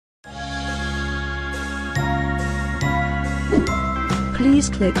please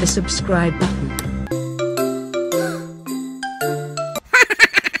click the subscribe button.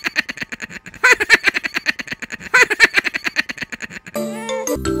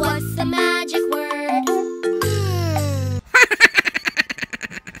 What's the magic word?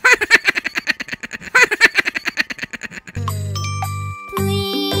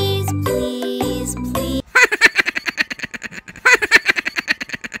 Please, please, please.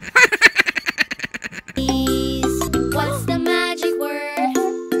 Please. What's the magic word?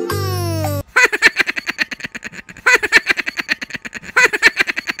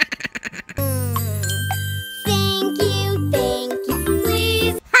 Thank you,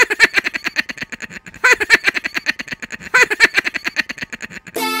 please.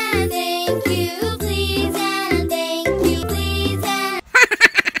 And thank you, please, and thank you, please,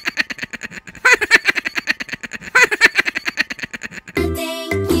 and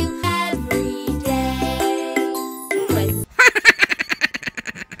thank you every day. When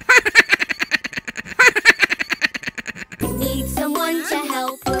you need someone to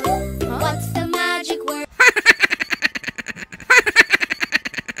help, what's the magic word?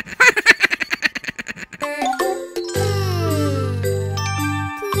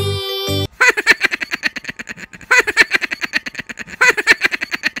 Please.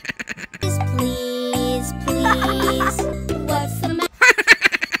 Please, please. What's the magic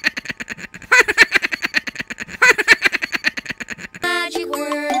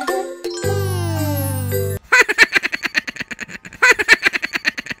word?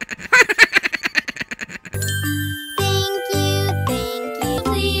 Thank you,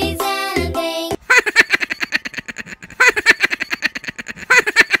 please, and thank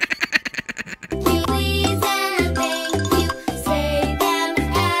you, please, and thank you. Say them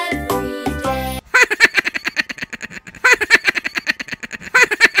every day.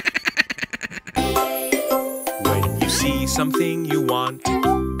 When you see something you want,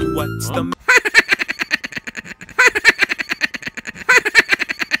 what's the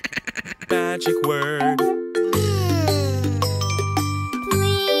magic word?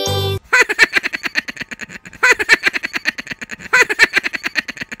 Please.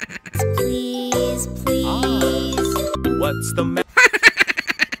 Please, please. What's the magic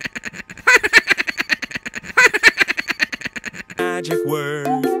word?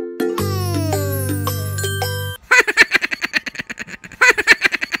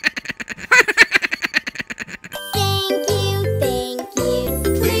 Thank you,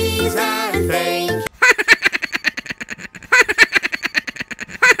 please, and thank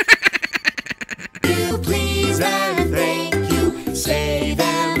you, please, and thank you. Say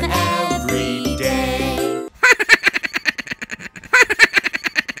them every day.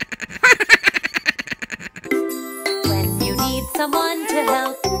 When you need someone to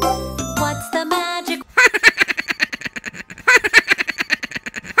help, what's the magic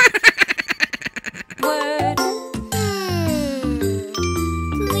word?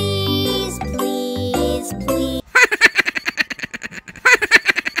 Please, please, please.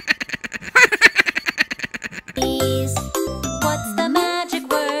 Please. What's the magic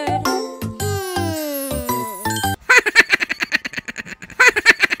word?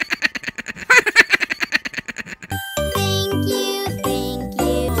 Thank you,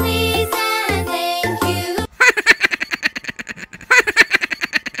 please, and thank you.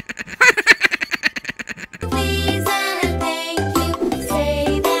 Please, and thank you.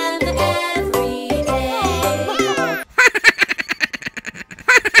 Say them every day.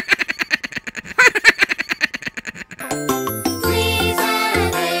 Please,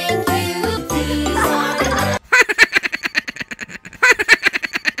 and thank you. Please, and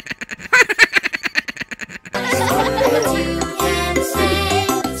what you can say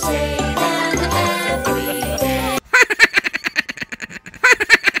them every day.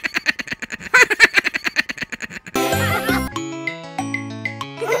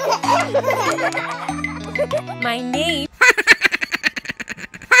 My name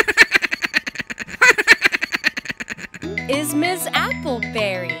is Miss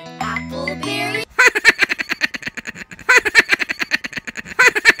Appleberry. Appleberry.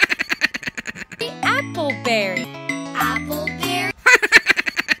 Appleberry. Appleberry.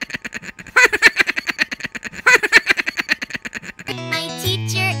 My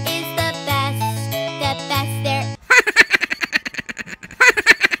teacher is the best there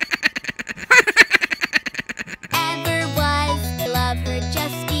ever was. Love her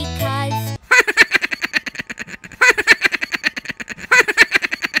just because.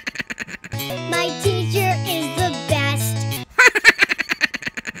 My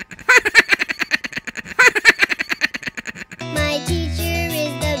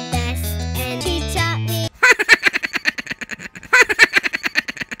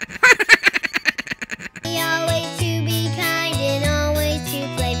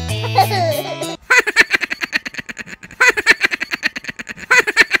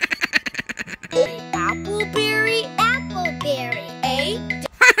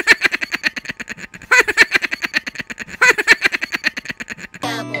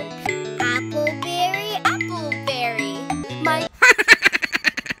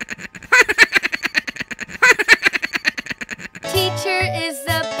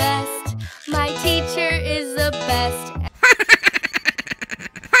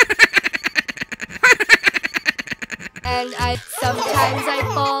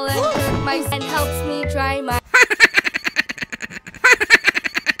but my son helps me dry my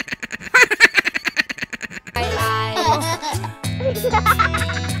eyes.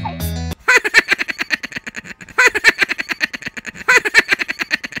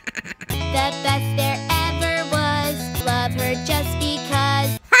 The best there ever was. Love her just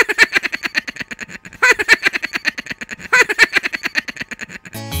because.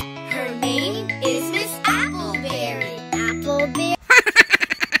 Her name is Miss Appleberry. Appleberry.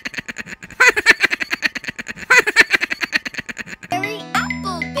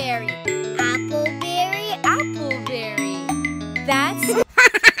 Appleberry. Appleberry. Appleberry. That's me.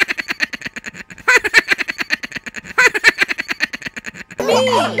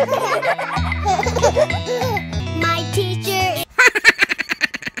 My teacher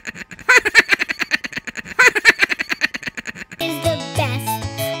is the best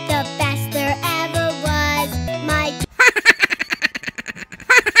there ever was. My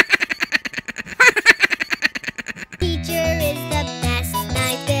teacher is the best. I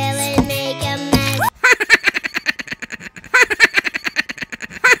spill and make a mess.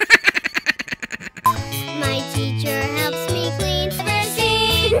 My teacher helps me clean the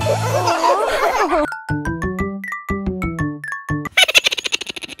scene.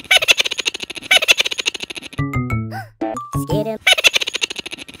 Skidam.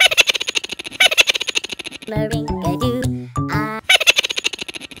 Maringa-doo.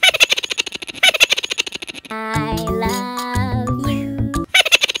 I love you.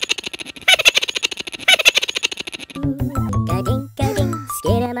 Ga-ding,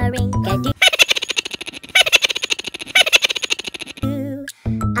 skidamaringa-doo.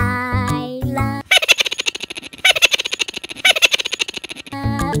 I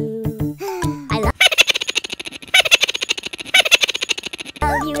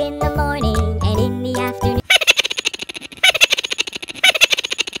love you in the morning and in the afternoon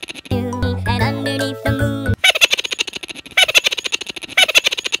and underneath the moon.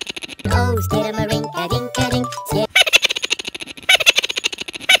 Oh, skidamaringa-ding-a-ding,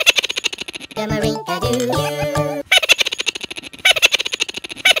 skidamaringa-doo.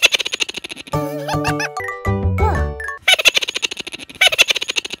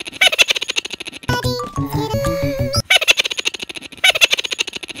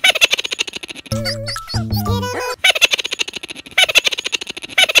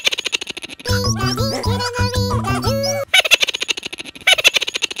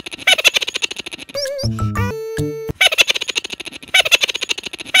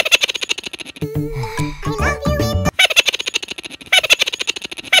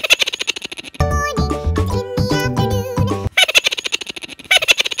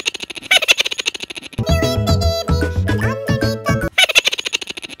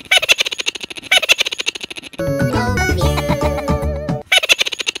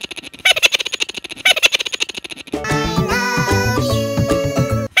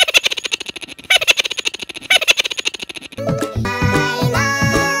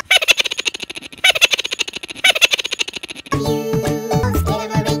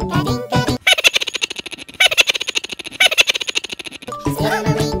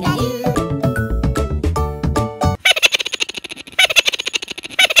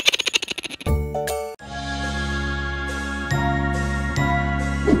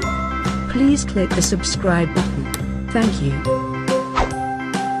 Please click the subscribe button. Thank you.